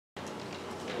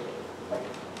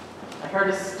heard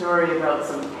a story about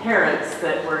some parents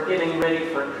that were getting ready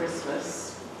for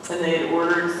Christmas, and they had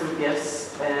ordered some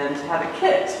gifts and had a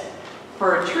kit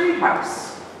for a tree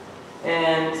house.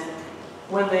 And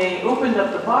when they opened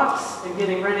up the box and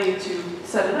getting ready to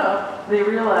set it up, they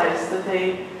realized that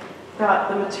they got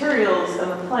the materials and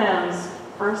the plans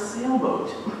for a sailboat.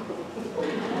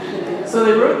 So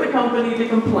they wrote the company to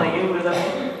complain with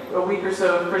a week or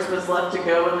so of Christmas left to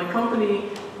go, and the company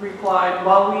replied,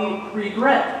 "While we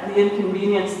regret the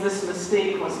inconvenience this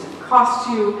mistake must have cost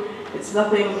you, it's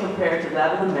nothing compared to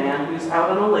that of the man who's out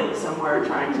on a lake somewhere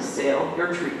trying to sail your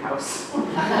treehouse."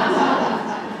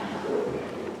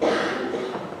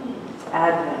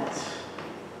 Advent.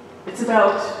 It's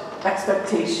about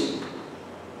expectation,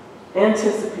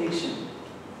 anticipation.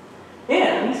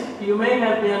 And you may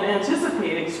have been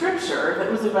anticipating scripture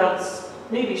that was about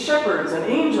maybe shepherds and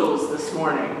angels this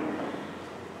morning.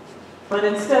 But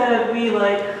instead, we,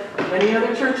 like many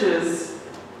other churches,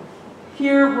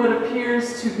 hear what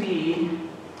appears to be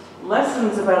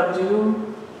lessons about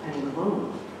doom and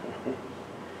gloom.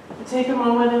 Take a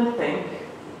moment and think,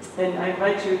 and I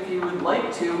invite you, if you would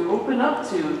like to, open up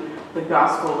to the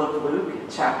Gospel of Luke,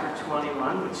 chapter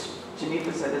 21, which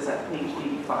Geneva said is at page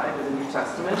 85 of the New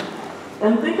Testament,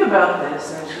 and think about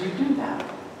this as you do that.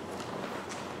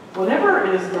 Whatever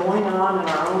is going on in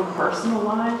our own personal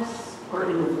lives, or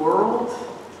in the world,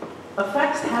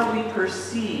 affects how we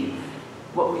perceive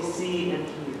what we see and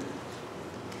hear.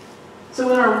 So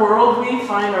in our world, we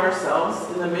find ourselves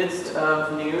in the midst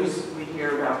of news. We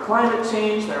hear about climate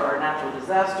change, there are natural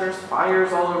disasters,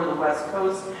 fires all over the West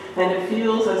Coast, and it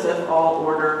feels as if all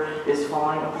order is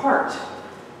falling apart.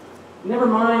 Never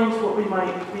mind what we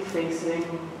might be facing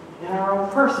in our own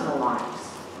personal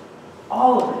lives.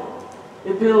 All of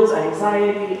it. It builds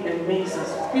anxiety and makes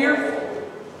us fearful.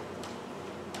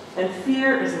 And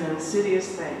fear is an insidious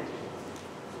thing.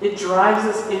 It drives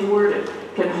us inward, it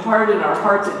can harden our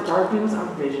hearts, it darkens our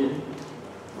vision,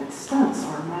 it stunts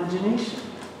our imagination.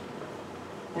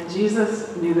 And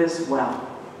Jesus knew this well.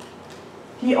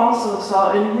 He also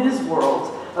saw in his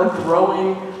world a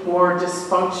growing, more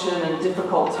dysfunction and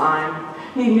difficult time.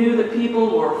 He knew that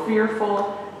people were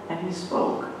fearful, and he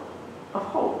spoke of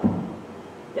hope.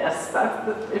 Yes,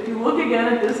 if you look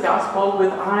again at this gospel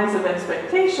with eyes of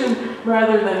expectation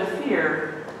rather than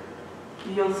fear,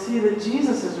 you'll see that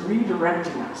Jesus is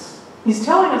redirecting us. He's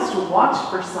telling us to watch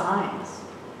for signs.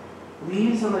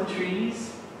 Leaves on the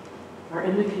trees are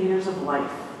indicators of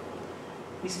life.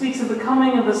 He speaks of the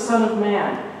coming of the Son of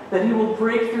Man, that he will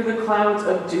break through the clouds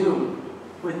of doom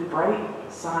with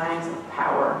bright signs of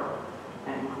power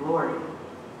and glory.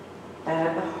 And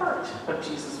at the heart of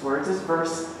Jesus' words is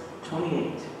verse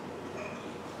 28.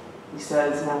 He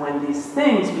says, "Now when these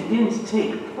things begin to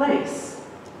take place,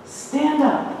 stand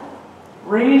up,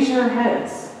 raise your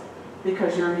heads,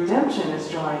 because your redemption is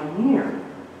drawing near."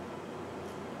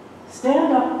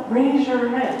 Stand up, raise your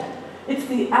head. It's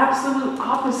the absolute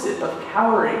opposite of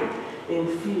cowering in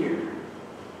fear.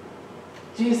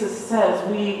 Jesus says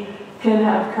we can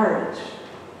have courage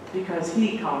because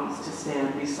he comes to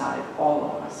stand beside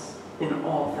all of us in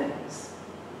all things.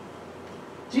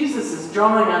 Jesus is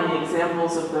drawing on the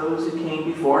examples of those who came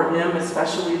before him,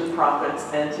 especially the prophets,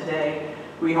 and today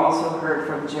we also heard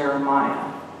from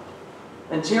Jeremiah.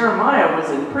 And Jeremiah was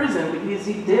in prison because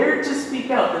he dared to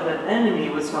speak out that an enemy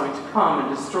was going to come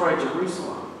and destroy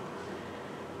Jerusalem.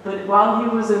 But while he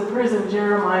was in prison,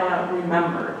 Jeremiah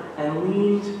remembered and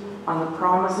leaned on the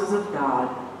promises of God,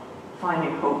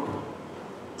 finding hope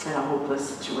in a hopeless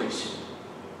situation.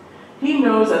 He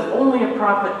knows, as only a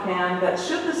prophet can, that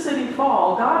should the city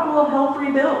fall, God will help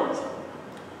rebuild.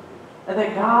 And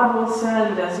that God will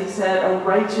send, as he said, a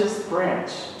righteous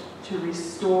branch to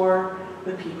restore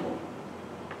the people.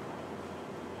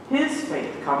 His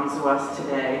faith comes to us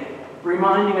today,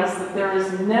 reminding us that there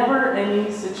is never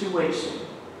any situation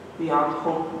beyond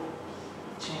hope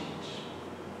and change.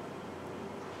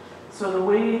 So the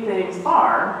way things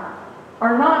are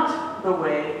not the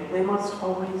way they must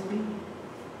always be.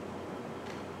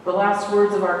 The last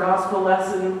words of our gospel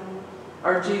lesson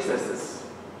are Jesus's.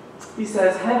 He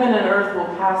says, "Heaven and earth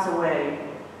will pass away,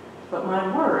 but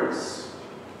my words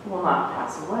will not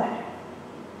pass away."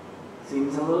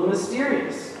 Seems a little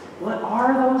mysterious. What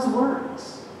are those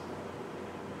words?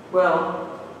 Well,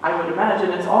 I would imagine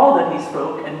it's all that he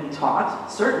spoke and he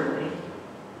taught, certainly.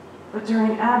 But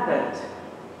during Advent,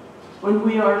 when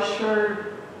we are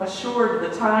assured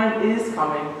the time is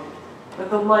coming, that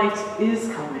the light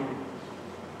is coming,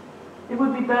 it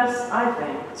would be best, I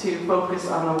think, to focus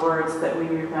on the words that we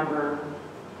remember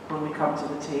when we come to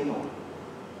the table.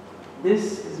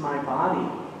 "This is my body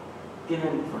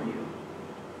given for you."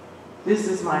 This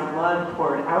is my blood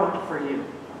poured out for you.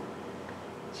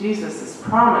 Jesus'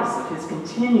 promise of his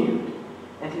continued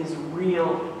and his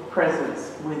real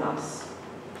presence with us.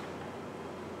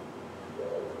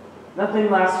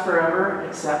 Nothing lasts forever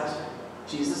except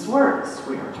Jesus' words,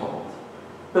 we are told.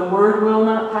 The word will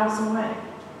not pass away.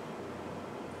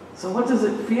 So what does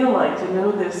it feel like to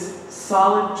know this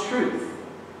solid truth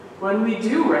when we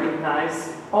do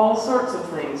recognize all sorts of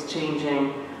things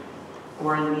changing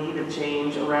or in need of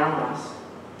change around us?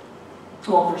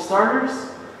 Well, for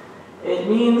starters, it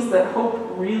means that hope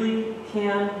really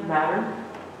can matter.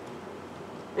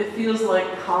 It feels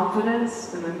like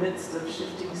confidence in the midst of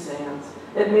shifting sands.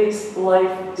 It makes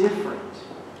life different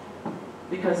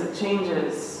because it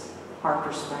changes our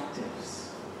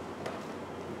perspectives.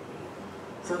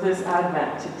 So this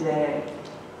Advent today,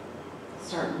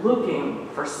 start looking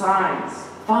for signs,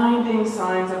 finding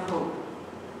signs of hope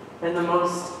in the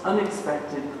most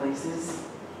unexpected places.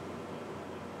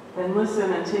 And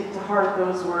listen and take to heart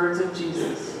those words of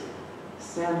Jesus.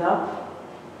 Stand up,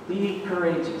 be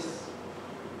courageous.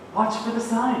 Watch for the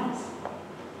signs.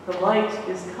 The light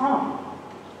is come.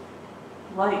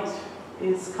 Light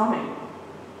is coming.